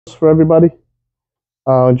for everybody.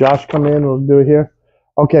 Josh, come in. We'll do it here.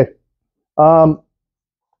 Okay.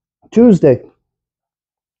 Tuesday.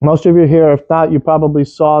 Most of you here, if not, you probably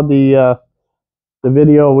saw the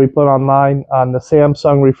video we put online on the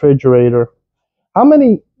Samsung refrigerator. How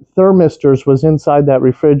many thermistors was inside that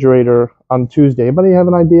refrigerator on Tuesday? Anybody have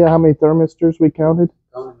an idea how many thermistors we counted?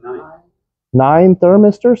 9. 9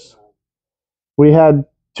 thermistors. We had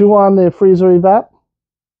 2 on the freezer evap.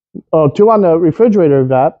 Oh, 2 on the refrigerator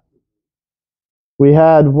evap. We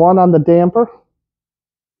had 1 on the damper.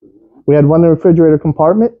 We had 1 in the refrigerator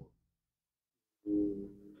compartment.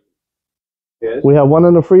 Yes. We had 1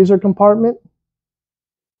 in the freezer compartment.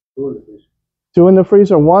 2 in the freezer. 2 in the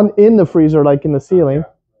freezer. 1 in the freezer, like in the ceiling.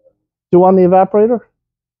 2 on the evaporator.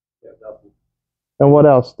 Yeah, that one. And what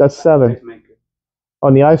else? That's 7. Ice maker.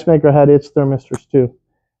 Oh, the ice maker had its thermistors too.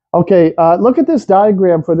 Okay, look at this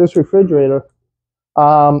diagram for this refrigerator.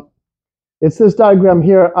 It's this diagram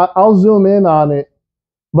here. I'll zoom in on it.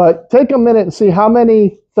 But take a minute and see how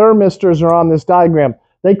many thermistors are on this diagram.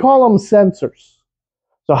 They call them sensors.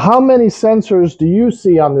 So how many sensors do you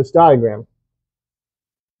see on this diagram?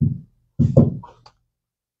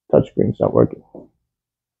 Touchscreen's not working.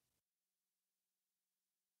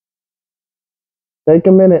 Take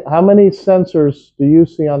a minute. How many sensors do you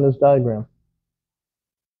see on this diagram?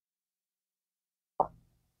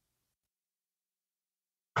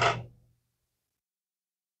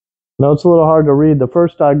 No, it's a little hard to read. The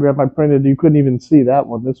first diagram I printed, you couldn't even see that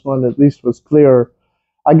one. This one at least was clearer.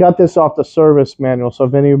 I got this off the service manual, so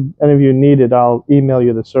if any of you need it, I'll email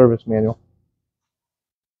you the service manual.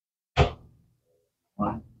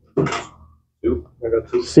 1, 2. I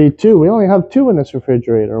got 2. C2. We only have 2 in this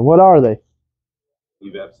refrigerator. What are they?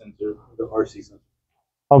 Evap sensor, the RC sensor.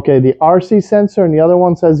 Okay, the RC sensor, and the other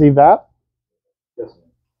one says evap? Yes.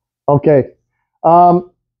 Okay.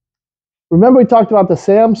 Remember we talked about the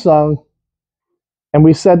Samsung, and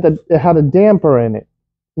we said that it had a damper in it.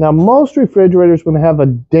 Now, most refrigerators, when they have a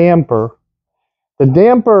damper, the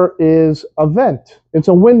damper is a vent. It's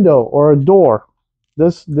a window or a door.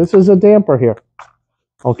 This is a damper here,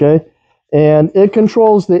 okay? And it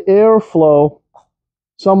controls the airflow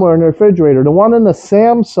somewhere in the refrigerator. The one in the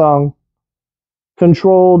Samsung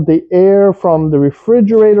controlled the air from the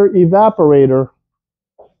refrigerator evaporator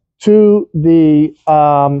to the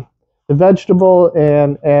vegetable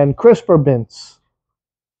and crisper bins.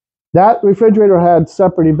 That refrigerator had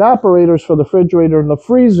separate evaporators for the refrigerator and the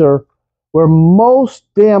freezer, where most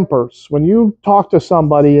dampers, when you talk to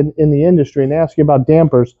somebody in the industry and ask you about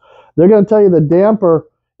dampers, they're going to tell you the damper,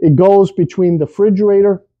 it goes between the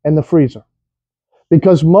refrigerator and the freezer.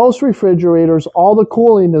 Because most refrigerators, all the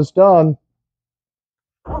cooling is done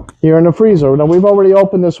here in the freezer. Now, we've already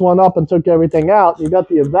opened this one up and took everything out. You got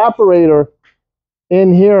the evaporator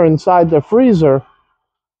in here inside the freezer.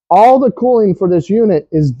 All the cooling for this unit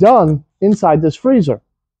is done inside this freezer.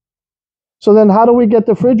 So then how do we get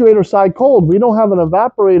the refrigerator side cold? We don't have an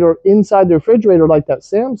evaporator inside the refrigerator like that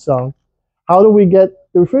Samsung. How do we get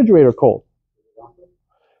the refrigerator cold?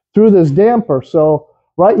 Through this damper. So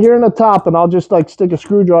right here in the top, and I'll just like stick a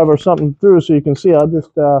screwdriver or something through so you can see. I'll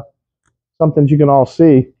just, something you can all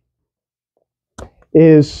see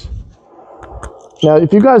is, now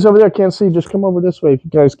if you guys over there can't see, just come over this way if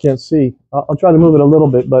you guys can't see. I'll try to move it a little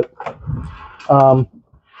bit, but,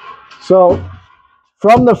 so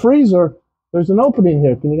from the freezer, there's an opening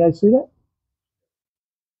here. Can you guys see that?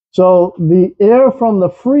 So the air from the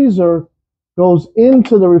freezer goes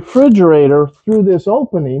into the refrigerator through this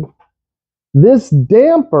opening. This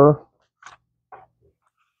damper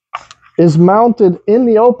is mounted in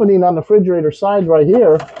the opening on the refrigerator side right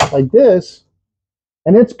here, like this,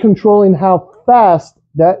 and it's controlling how fast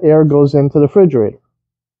that air goes into the refrigerator.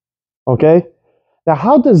 Okay? Now,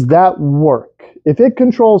 how does that work? If it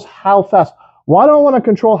controls how fast, why do I want to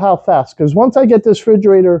control how fast? Because once I get this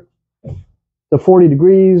refrigerator to 40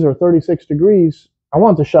 degrees or 36 degrees, I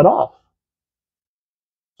want it to shut off.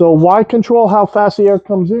 So why control how fast the air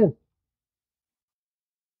comes in?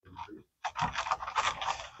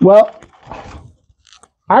 Well,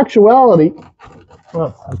 actuality,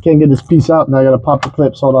 well, I can't get this piece out now. I got to pop the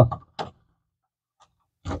clips. Hold on.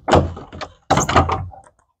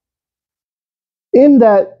 In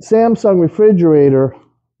that Samsung refrigerator,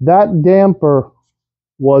 that damper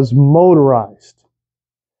was motorized.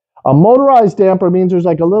 A motorized damper means there's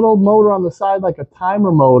like a little motor on the side, like a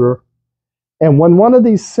timer motor. And when one of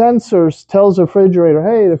these sensors tells the refrigerator,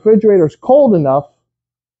 hey, the refrigerator's cold enough,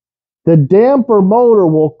 the damper motor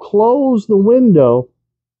will close the window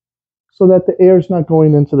so that the air's not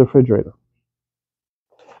going into the refrigerator.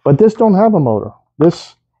 But this don't have a motor.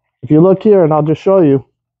 This, if you look here, and I'll just show you,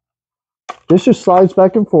 This just slides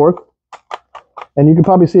back and forth, and you can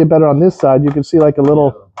probably see it better on this side. You can see like a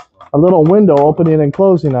little window opening and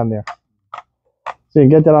closing on there. So you can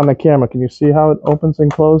get that on the camera. Can you see how it opens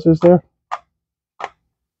and closes there?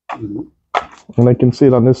 And I can see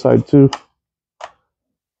it on this side too.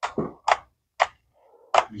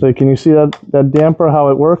 So can you see that damper, how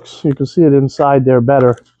it works? You can see it inside there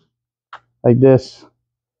better, like this.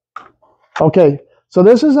 Okay, so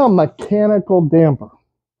this is a mechanical damper,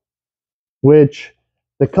 which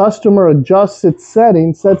the customer adjusts its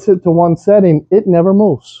setting, sets it to one setting, it never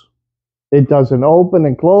moves. It doesn't open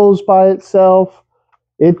and close by itself.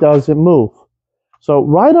 It doesn't move. So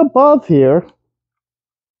right above here,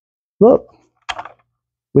 look,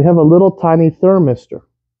 we have a little tiny thermistor.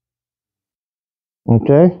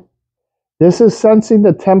 Okay, this is sensing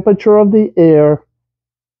the temperature of the air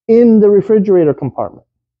in the refrigerator compartment.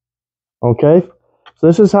 Okay, so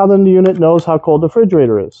this is how the unit knows how cold the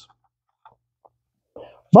refrigerator is.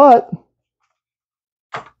 But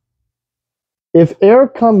if air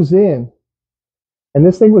comes in and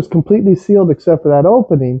this thing was completely sealed except for that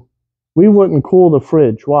opening, we wouldn't cool the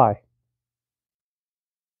fridge. Why?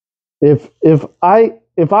 If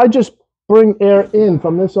I just bring air in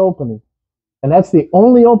from this opening, and that's the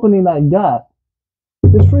only opening I got,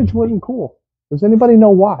 this fridge wouldn't cool. Does anybody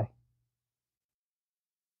know why?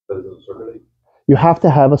 Because it doesn't circulate. You have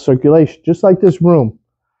to have a circulation, just like this room.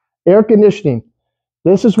 Air conditioning,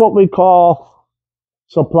 this is what we call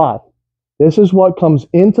supply. This is what comes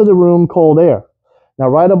into the room, cold air. Now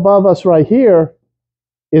right above us right here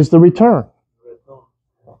is the return.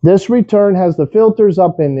 This return has the filters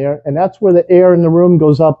up in there, and that's where the air in the room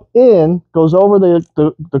goes up in, goes over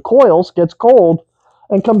the coils, gets cold,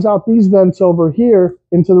 and comes out these vents over here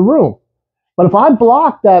into the room. But if I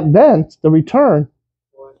block that vent, the return,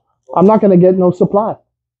 I'm not going to get no supply.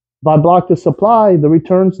 If I block the supply, the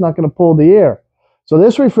return's not going to pull the air. So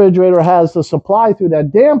this refrigerator has the supply through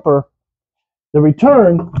that damper. The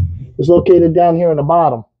return is located down here in the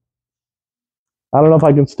bottom. I don't know if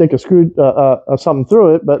I can stick a screw, something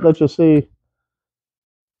through it, but let's just see.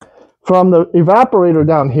 From the evaporator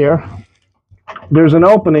down here, there's an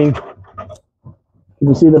opening. You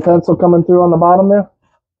can see the pencil coming through on the bottom there?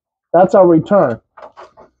 That's our return.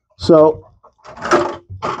 So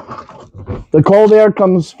the cold air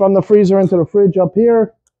comes from the freezer into the fridge up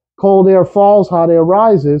here. Cold air falls, hot air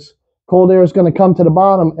rises. Cold air is going to come to the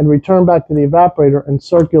bottom and return back to the evaporator and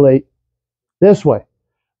circulate this way.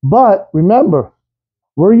 But remember,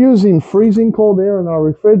 we're using freezing cold air in our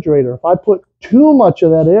refrigerator. If I put too much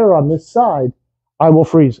of that air on this side, I will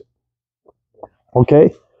freeze it.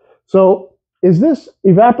 Okay? So is this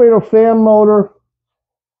evaporator fan motor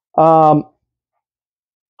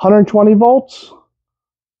 120 volts?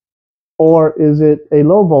 Or is it a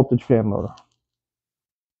low voltage fan motor?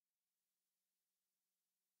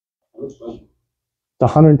 It's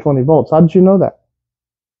 120 volts. How did you know that?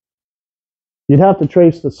 You'd have to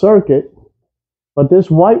trace the circuit. But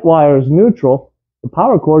this white wire is neutral. The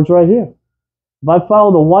power cord's right here. If I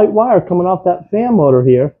follow the white wire coming off that fan motor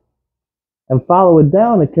here and follow it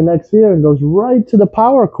down, it connects here and goes right to the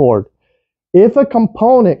power cord. If a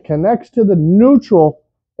component connects to the neutral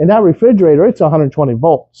in that refrigerator, it's 120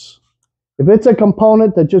 volts. If it's a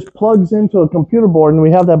component that just plugs into a computer board, and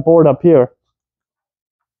we have that board up here,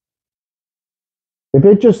 if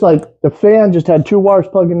it just like the fan just had two wires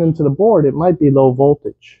plugging into the board, it might be low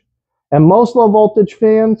voltage. And most low voltage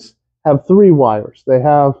fans have three wires. They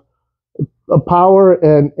have a power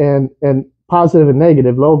and positive and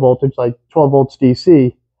negative low voltage, like 12 volts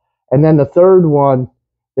DC. And then the third one,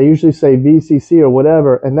 they usually say VCC or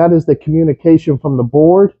whatever, and that is the communication from the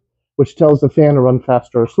board, which tells the fan to run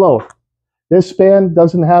faster or slower. This fan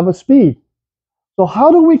doesn't have a speed. So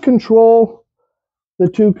how do we control the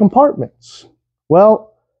two compartments?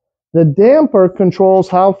 Well, the damper controls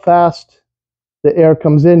how fast the air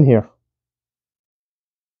comes in here.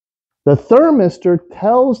 The thermistor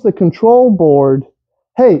tells the control board,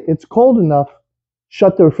 hey, it's cold enough,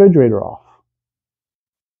 shut the refrigerator off.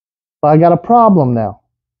 But I got a problem now.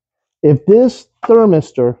 If this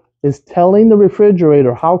thermistor is telling the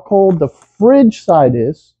refrigerator how cold the fridge side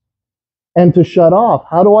is and to shut off,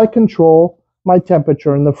 how do I control my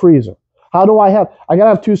temperature in the freezer? How do I gotta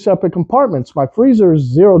have two separate compartments. My freezer is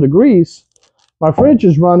 0 degrees. My fridge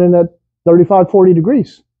is running at 35, 40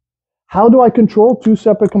 degrees. How do I control two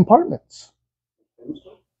separate compartments?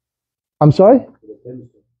 I'm sorry?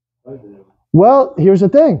 Well, here's the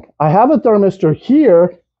thing. I have a thermistor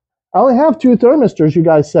here. I only have two thermistors, you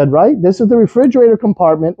guys said, right? This is the refrigerator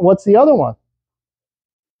compartment. What's the other one?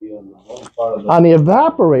 On the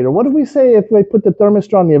evaporator. What did we say if we put the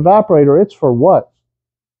thermistor on the evaporator? It's for what?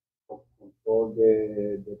 control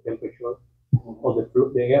the temperature of the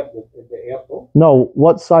fruit, the air flow? No,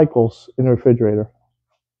 what cycles in a refrigerator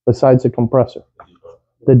besides the compressor?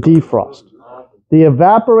 The defrost. The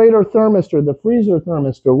evaporator thermistor, the freezer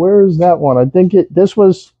thermistor, where is that one? I think this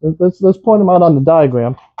was, let's point them out on the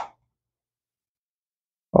diagram.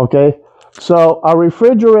 Okay, so our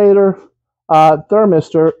refrigerator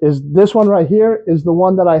thermistor is this one right here, is the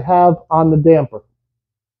one that I have on the damper.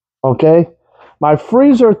 Okay, my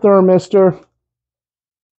freezer thermistor,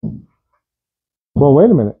 well,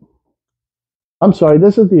 wait a minute. I'm sorry,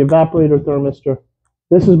 this is the evaporator thermistor.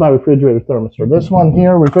 This is my refrigerator thermistor. This one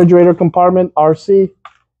here, refrigerator compartment, RC,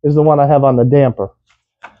 is the one I have on the damper.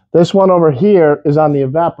 This one over here is on the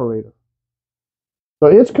evaporator. So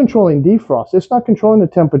it's controlling defrost. It's not controlling the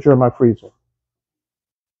temperature of my freezer.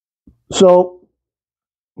 So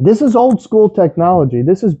this is old school technology.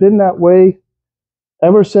 This has been that way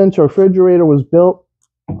ever since a refrigerator was built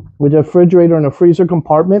with a refrigerator and a freezer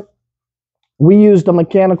compartment. We used a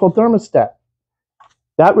mechanical thermostat.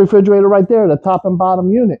 That refrigerator right there, the top and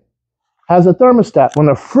bottom unit, has a thermostat. When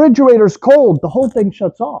the refrigerator's cold, the whole thing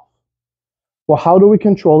shuts off. Well, how do we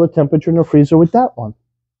control the temperature in the freezer with that one?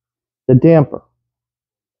 The damper.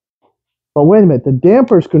 But wait a minute, the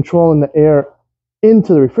damper is controlling the air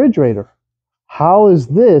into the refrigerator. How is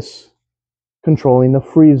this controlling the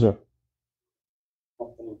freezer?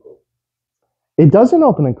 It doesn't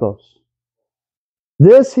open and close.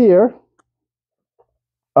 This here,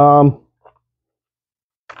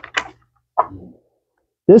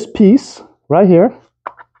 this piece right here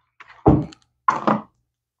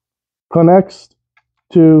connects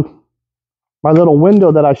to my little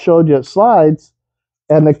window that I showed you. It slides,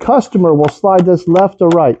 and the customer will slide this left or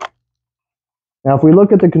right. Now, if we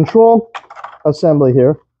look at the control assembly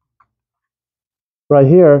here, right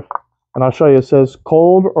here, and I'll show you, it says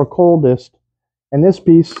cold or coldest, and this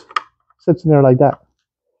piece sits in there like that.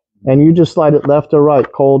 And you just slide it left or right,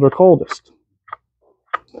 cold or coldest.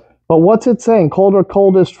 But what's it saying? Cold or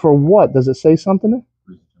coldest for what? Does it say something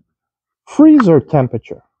there? Freezer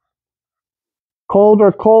temperature. Cold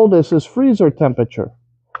or coldest is freezer temperature.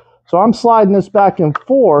 So I'm sliding this back and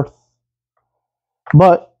forth,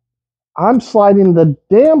 but I'm sliding the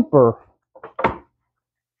damper.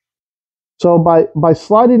 So by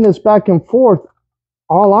sliding this back and forth,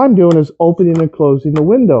 all I'm doing is opening and closing the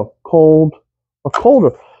window, cold or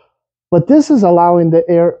colder. But this is allowing the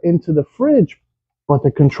air into the fridge. But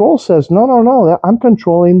the control says, no, I'm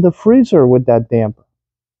controlling the freezer with that damper.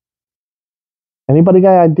 Anybody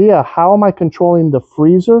got an idea? How am I controlling the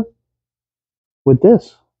freezer with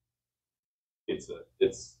this?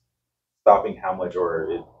 It's stopping how much,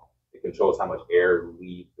 or it controls how much air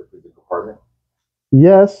leaves the freezer compartment?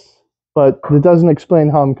 Yes, but it doesn't explain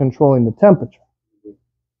how I'm controlling the temperature.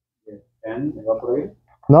 Fan evaporator?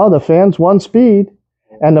 No, the fan's one speed,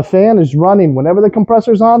 and the fan is running. Whenever the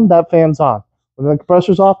compressor's on, that fan's on. When the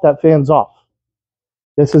compressor's off, that fan's off.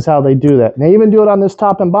 This is how they do that. And they even do it on this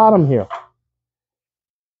top and bottom here.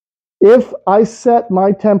 If I set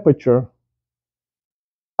my temperature,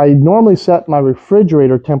 I normally set my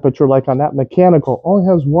refrigerator temperature, like on that mechanical, only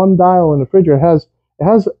has one dial in the refrigerator. It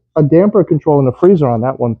has a damper control in the freezer on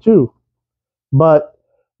that one too. But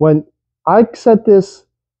when I set this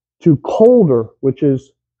to colder, which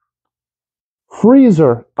is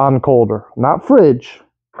freezer on colder, not fridge,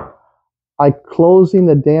 I'm closing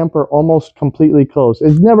the damper almost completely closed.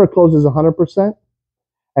 It never closes 100%.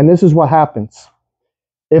 And this is what happens.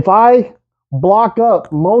 If I block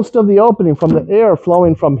up most of the opening from the air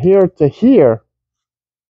flowing from here to here,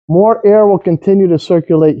 more air will continue to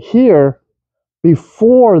circulate here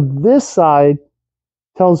before this side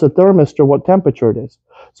tells the thermistor what temperature it is.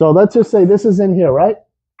 So let's just say this is in here, right?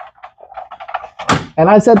 And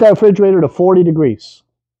I set that refrigerator to 40 degrees.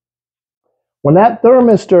 When that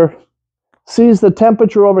thermistor sees the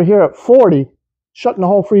temperature over here at 40, shutting the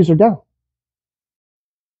whole freezer down.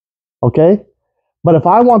 Okay? But if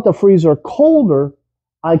I want the freezer colder,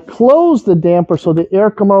 I close the damper so the air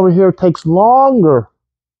come over here takes longer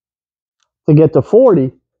to get to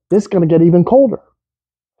 40. This is going to get even colder.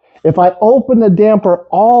 If I open the damper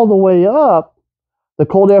all the way up, the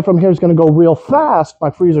cold air from here is going to go real fast.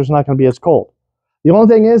 My freezer is not going to be as cold. The only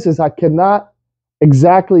thing is I cannot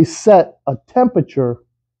exactly set a temperature.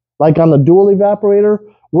 Like on the dual evaporator,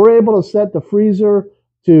 we're able to set the freezer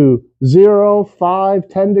to 0, 5,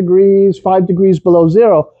 10 degrees, 5 degrees below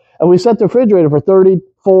zero. And we set the refrigerator for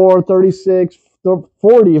 34, 36,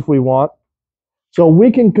 40 if we want. So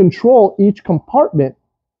we can control each compartment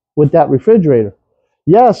with that refrigerator.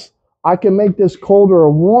 Yes, I can make this colder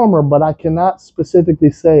or warmer, but I cannot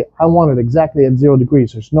specifically say I want it exactly at 0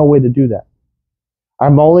 degrees. There's no way to do that.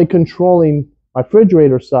 I'm only controlling my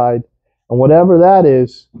refrigerator side, and whatever that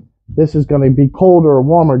is, this is going to be colder or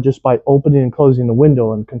warmer just by opening and closing the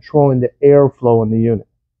window and controlling the airflow in the unit.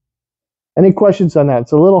 Any questions on that?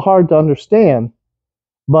 It's a little hard to understand,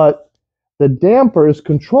 but the damper is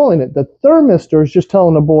controlling it. The thermistor is just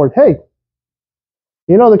telling the board, hey,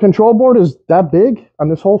 you know the control board is that big on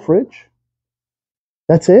this whole fridge?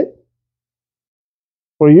 That's it?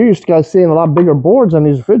 Well, you used to guys seeing a lot bigger boards on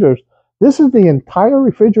these refrigerators. This is the entire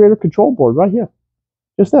refrigerator control board right here.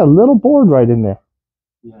 Just that little board right in there.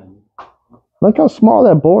 Yeah. Look how small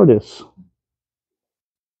that board is.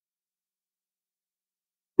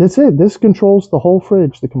 That's it. This controls the whole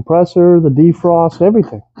fridge, the compressor, the defrost,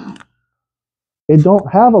 everything. It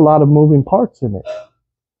don't have a lot of moving parts in it.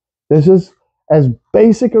 This is as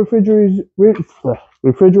basic refrigerators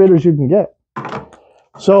you can get.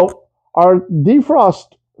 So our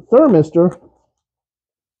defrost thermistor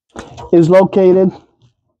is located,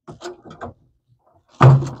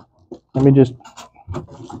 let me just,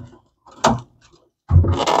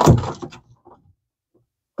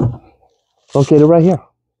 located right here.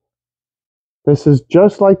 This is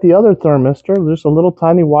just like the other thermistor. There's a little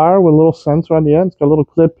tiny wire with a little sensor on the end. It's got a little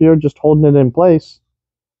clip here just holding it in place.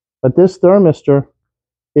 But this thermistor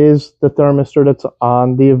is the thermistor that's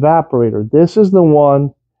on the evaporator. This is the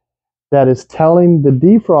one that is telling the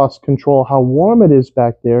defrost control how warm it is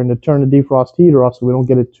back there and to turn the defrost heater off so we don't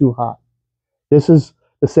get it too hot. This is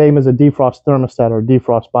the same as a defrost thermostat or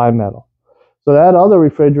defrost bimetal. So that other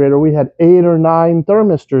refrigerator, we had 8 or 9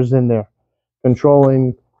 thermistors in there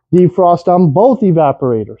controlling defrost on both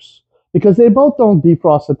evaporators because they both don't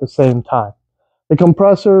defrost at the same time. The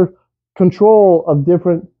compressor control of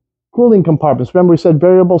different cooling compartments. Remember we said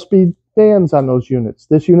variable speed fans on those units.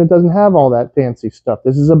 This unit doesn't have all that fancy stuff.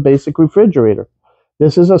 This is a basic refrigerator.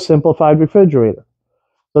 This is a simplified refrigerator.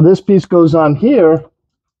 So this piece goes on here.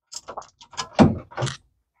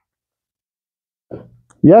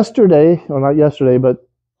 Yesterday, or not yesterday, but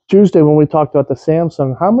Tuesday when we talked about the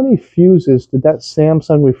Samsung, how many fuses did that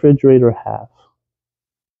Samsung refrigerator have?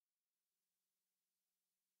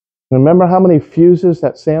 Remember how many fuses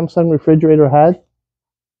that Samsung refrigerator had?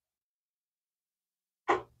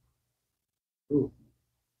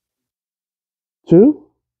 2.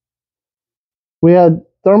 We had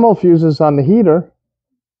thermal fuses on the heater,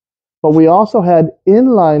 but we also had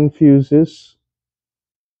inline fuses,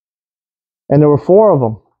 and there were 4 of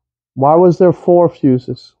them. Why was there 4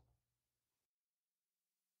 fuses?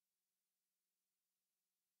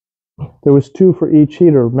 There was 2 for each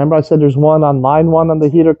heater. Remember I said there's one on line 1 on the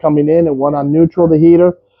heater coming in and one on neutral the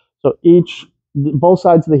heater? So both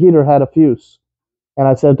sides of the heater had a fuse. And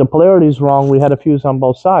I said the polarity is wrong, we had a fuse on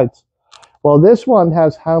both sides. Well, this one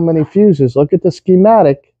has how many fuses? Look at the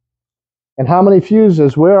schematic. And how many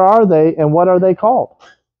fuses? Where are they? And what are they called?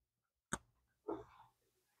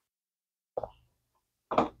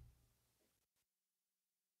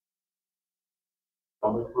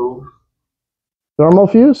 Thermal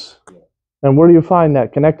fuse? And where do you find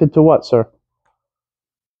that? Connected to what, sir?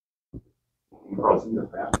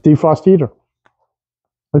 Defrost heater.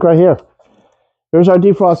 Look right here. Here's our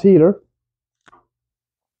defrost heater.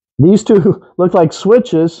 These 2 look like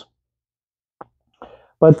switches,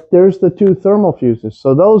 but there's the 2 thermal fuses.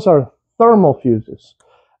 So those are thermal fuses.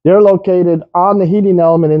 They're located on the heating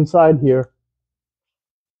element inside here.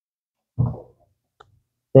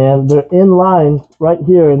 And they're in line right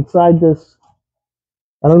here inside this.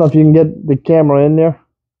 I don't know if you can get the camera in there,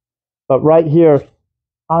 but right here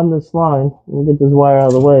on this line, let me get this wire out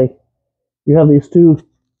of the way, you have these 2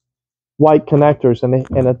 white connectors, and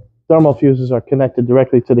the thermal fuses are connected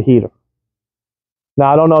directly to the heater.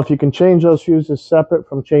 Now, I don't know if you can change those fuses separate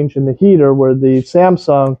from changing the heater, where the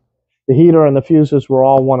Samsung, the heater and the fuses were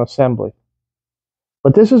all one assembly.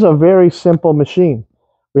 But this is a very simple machine.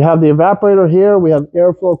 We have the evaporator here. We have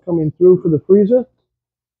airflow coming through for the freezer.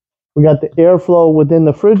 We got the airflow within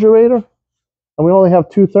the refrigerator. And we only have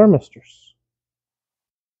 2 thermistors.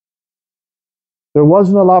 There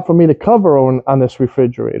wasn't a lot for me to cover on this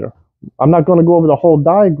refrigerator. I'm not going to go over the whole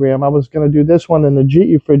diagram. I was going to do this one in the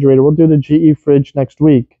GE refrigerator. We'll do the GE fridge next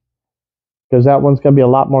week, because that one's going to be a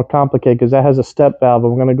lot more complicated, because that has a step valve,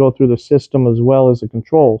 and we're going to go through the system as well as the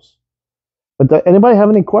controls. But anybody have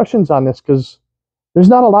any questions on this? Because there's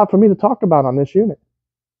not a lot for me to talk about on this unit.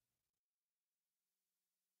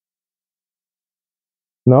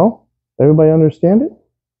 No? Everybody understand it?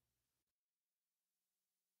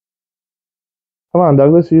 Come on,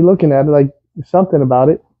 Douglas. You're looking at it like something about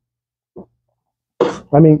it.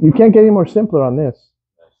 I mean, you can't get any more simpler on this.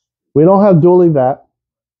 We don't have dual evat.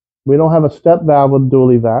 We don't have a step valve with dual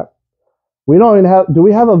evat. We don't even have, do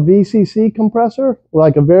we have a VCC compressor?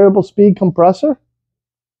 Like a variable speed compressor?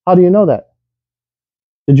 How do you know that?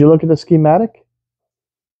 Did you look at the schematic?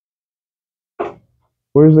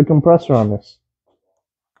 Where's the compressor on this?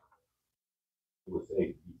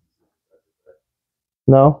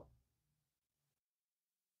 No?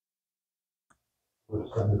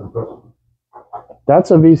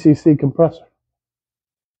 That's a VCC compressor.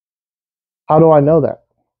 How do I know that?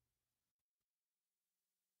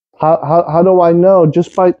 How do I know?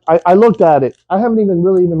 Just by, I looked at it. I haven't even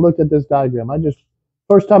really looked at this diagram. I just,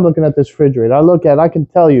 first time looking at this refrigerator. I look at it, I can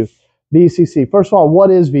tell you VCC. First of all,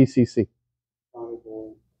 what is VCC?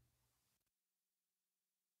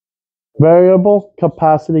 Variable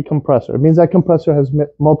capacity compressor. It means that compressor has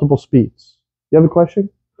multiple speeds. You have a question?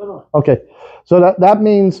 Okay. So that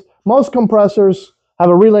means most compressors have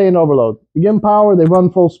a relay and overload. You give them power, they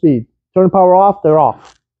run full speed. Turn the power off, they're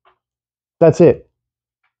off. That's it.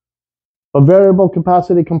 A variable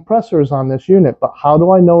capacity compressor is on this unit, but how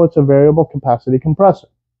do I know it's a variable capacity compressor?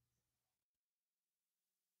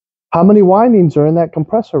 How many windings are in that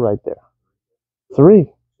compressor right there? 3.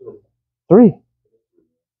 3.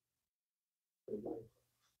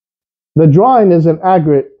 The drawing isn't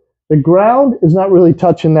accurate. The ground is not really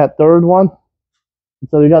touching that third one.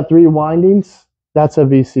 So you got 3 windings. That's a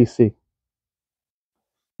VCC.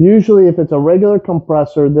 Usually if it's a regular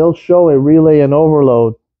compressor, they'll show a relay and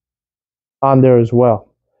overload on there as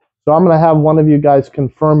well. So I'm going to have one of you guys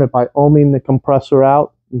confirm it by ohming the compressor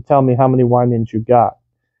out and tell me how many windings you got.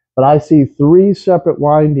 But I see 3 separate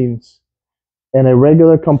windings, and a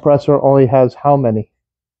regular compressor only has how many?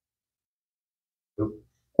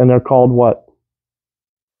 And they're called what?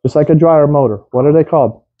 Just like a dryer motor. What are they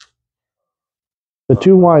called? The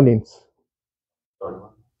 2 windings.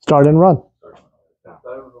 Start and run.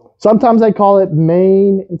 Sometimes they call it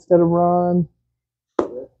main instead of run.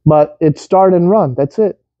 But it's start and run. That's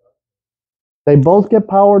it. They both get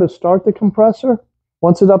power to start the compressor.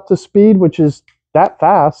 Once it's up to speed, which is that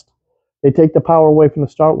fast, they take the power away from the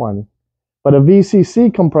start winding. But a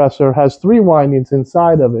VCC compressor has 3 windings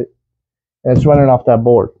inside of it, and it's running off that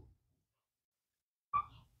board.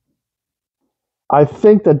 I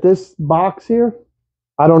think that this box here,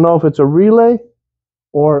 I don't know if it's a relay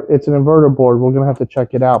or it's an inverter board. We're going to have to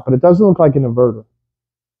check it out, but it doesn't look like an inverter.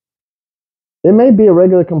 It may be a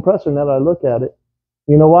regular compressor now that I look at it.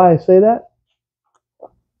 You know why I say that?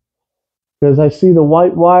 Because I see the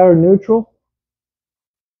white wire neutral,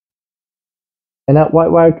 and that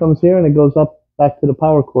white wire comes here and it goes up back to the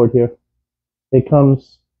power cord here. It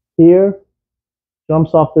comes here,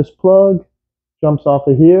 jumps off this plug, jumps off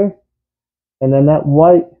of here, and then that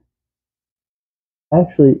white,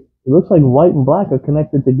 actually, it looks like white and black are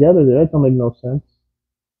connected together there. That don't make no sense.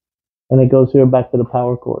 And it goes here back to the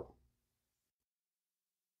power cord.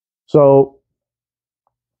 So,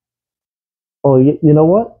 oh, you know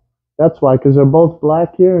what? That's why, because they're both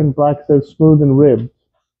black here, and black says smooth and ribbed.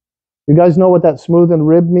 You guys know what that smooth and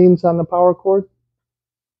ribbed means on the power cord?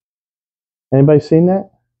 Anybody seen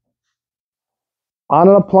that? On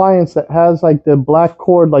an appliance that has like the black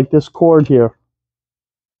cord, like this cord here.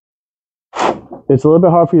 It's a little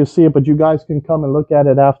bit hard for you to see it, but you guys can come and look at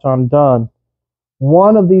it after I'm done.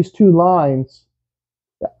 One of these 2 lines,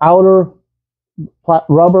 the outer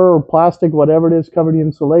rubber or plastic, whatever it is, covered in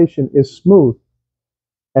insulation, is smooth.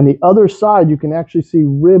 And the other side, you can actually see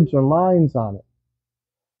ribs or lines on it.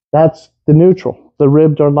 That's the neutral, the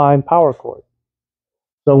ribbed or lined power cord.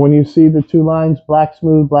 So when you see the 2 lines, black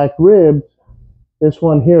smooth, black ribbed, this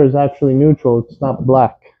one here is actually neutral. It's not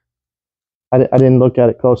black. I didn't look at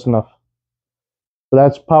it close enough. So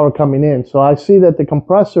that's power coming in. So I see that the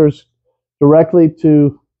compressors directly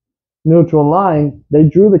to neutral line, they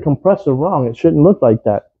drew the compressor wrong. It shouldn't look like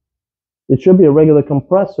that. It should be a regular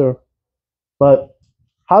compressor. But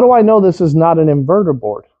how do I know this is not an inverter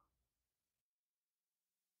board?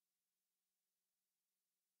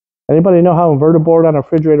 Anybody know how inverter board on a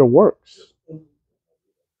refrigerator works?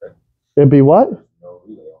 It'd be what?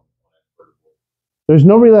 There's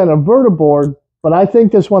no relay on an inverter board, but I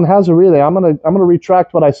think this one has a relay. I'm gonna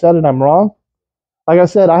retract what I said, and I'm wrong. Like I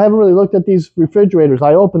said, I haven't really looked at these refrigerators.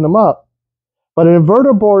 I opened them up. But an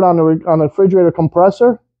inverter board on a refrigerator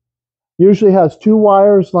compressor usually has 2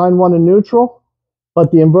 wires, line 1 and neutral,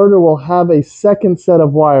 but the inverter will have a second set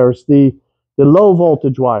of wires, the low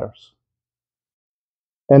voltage wires.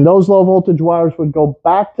 And those low voltage wires would go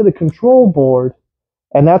back to the control board,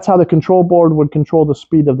 and that's how the control board would control the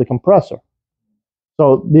speed of the compressor.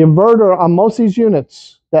 So the inverter on most of these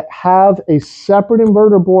units that have a separate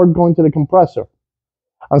inverter board going to the compressor,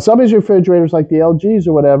 on some of these refrigerators like the LGs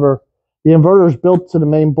or whatever, The inverter is built to the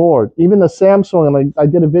main board. Even the Samsung, and I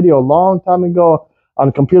did a video a long time ago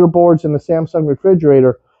on computer boards in the Samsung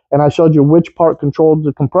refrigerator, and I showed you which part controlled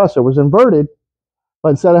the compressor. It was inverted, but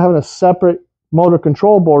instead of having a separate motor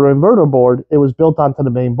control board or inverter board, it was built onto the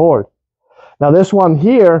main board. Now this one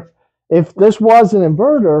here, if this was an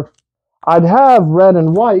inverter, I'd have red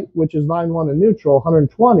and white, which is line 1 and neutral,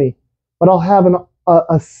 120, but I'll have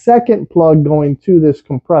a second plug going to this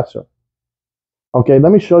compressor. Okay,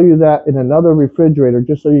 let me show you that in another refrigerator,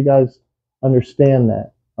 just so you guys understand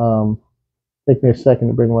that. Take me a second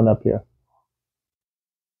to bring one up here.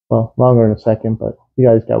 Well, longer in a second, but you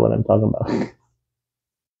guys got what I'm talking about.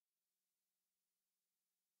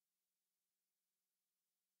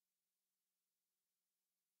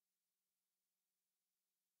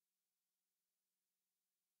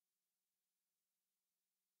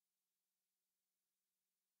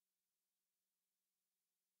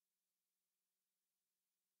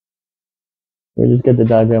 We just get the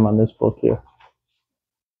diagram on this book here.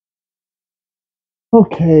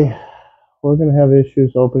 Okay, we're going to have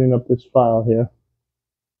issues opening up this file here.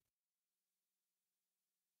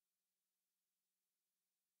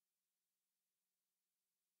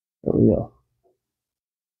 There we go.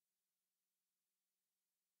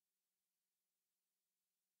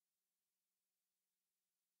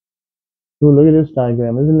 Ooh, look at this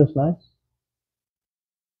diagram. Isn't this nice?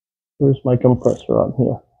 Where's my compressor on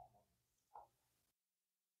here?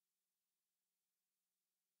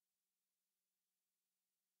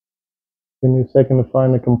 Give me a second to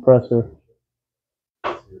find the compressor.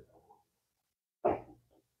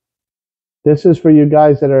 This is for you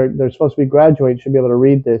guys they're supposed to be graduating, should be able to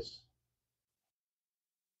read this.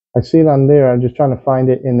 I see it on there. I'm just trying to find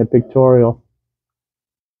it in the pictorial.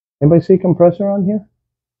 Anybody see compressor on here?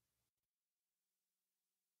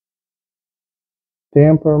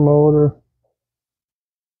 Damper motor.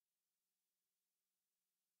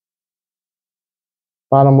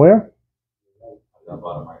 Bottom where?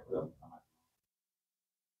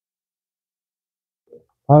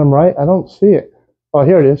 Bottom right? I don't see it. Oh,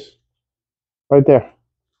 here it is. Right there.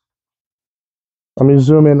 Let me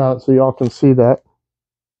zoom in on it so y'all can see that.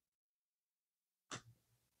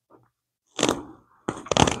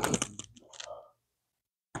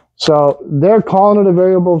 So they're calling it a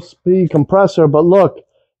variable speed compressor, but look,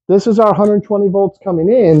 this is our 120 volts coming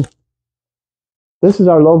in. This is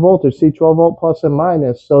our low voltage, C12 volt plus and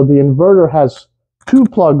minus. So the inverter has two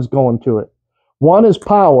plugs going to it. One is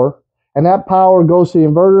power, and that power goes to the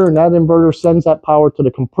inverter, and that inverter sends that power to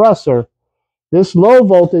the compressor. This low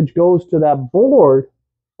voltage goes to that board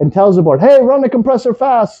and tells the board, hey, run the compressor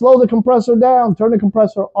fast, slow the compressor down, turn the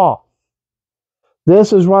compressor off.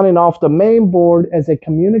 This is running off the main board as a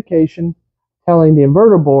communication telling the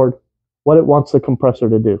inverter board what it wants the compressor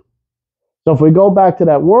to do. So if we go back to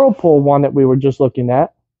that Whirlpool one that we were just looking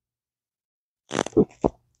at,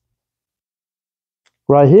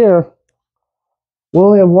 right here, we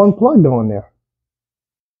only have one plug going there.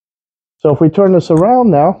 So if we turn this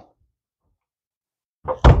around now,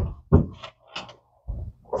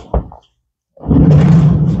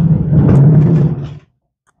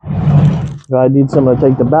 I need someone to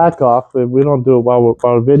take the back off. We don't do it while we're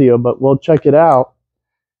on video, but we'll check it out.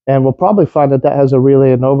 And we'll probably find that that has a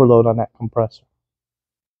relay and overload on that compressor.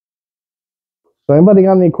 So anybody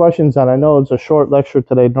got any questions on it? I know it's a short lecture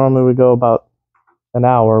today. Normally we go about an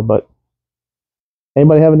hour, but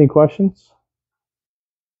anybody have any questions?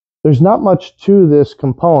 There's not much to this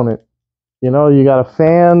component. You know, you got a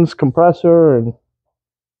fans, compressor, and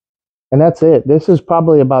that's it. This is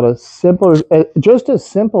probably about as simple, just as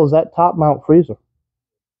simple as that top mount freezer.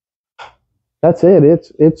 That's it.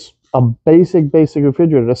 It's a basic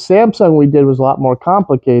refrigerator. The Samsung we did was a lot more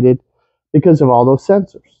complicated because of all those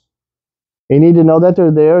sensors. You need to know that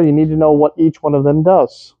they're there. You need to know what each one of them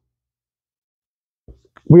does.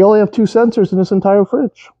 We only have 2 sensors in this entire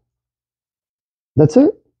fridge. That's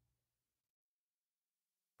it.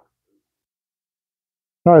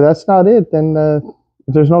 All right, that's not it. Then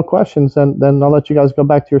if there's no questions, then I'll let you guys go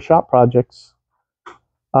back to your shop projects.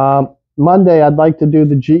 Monday, I'd like to do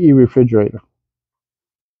the GE refrigerator.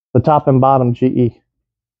 The top and bottom GE.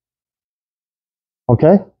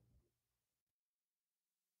 Okay?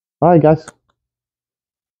 All right, guys.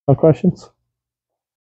 No questions?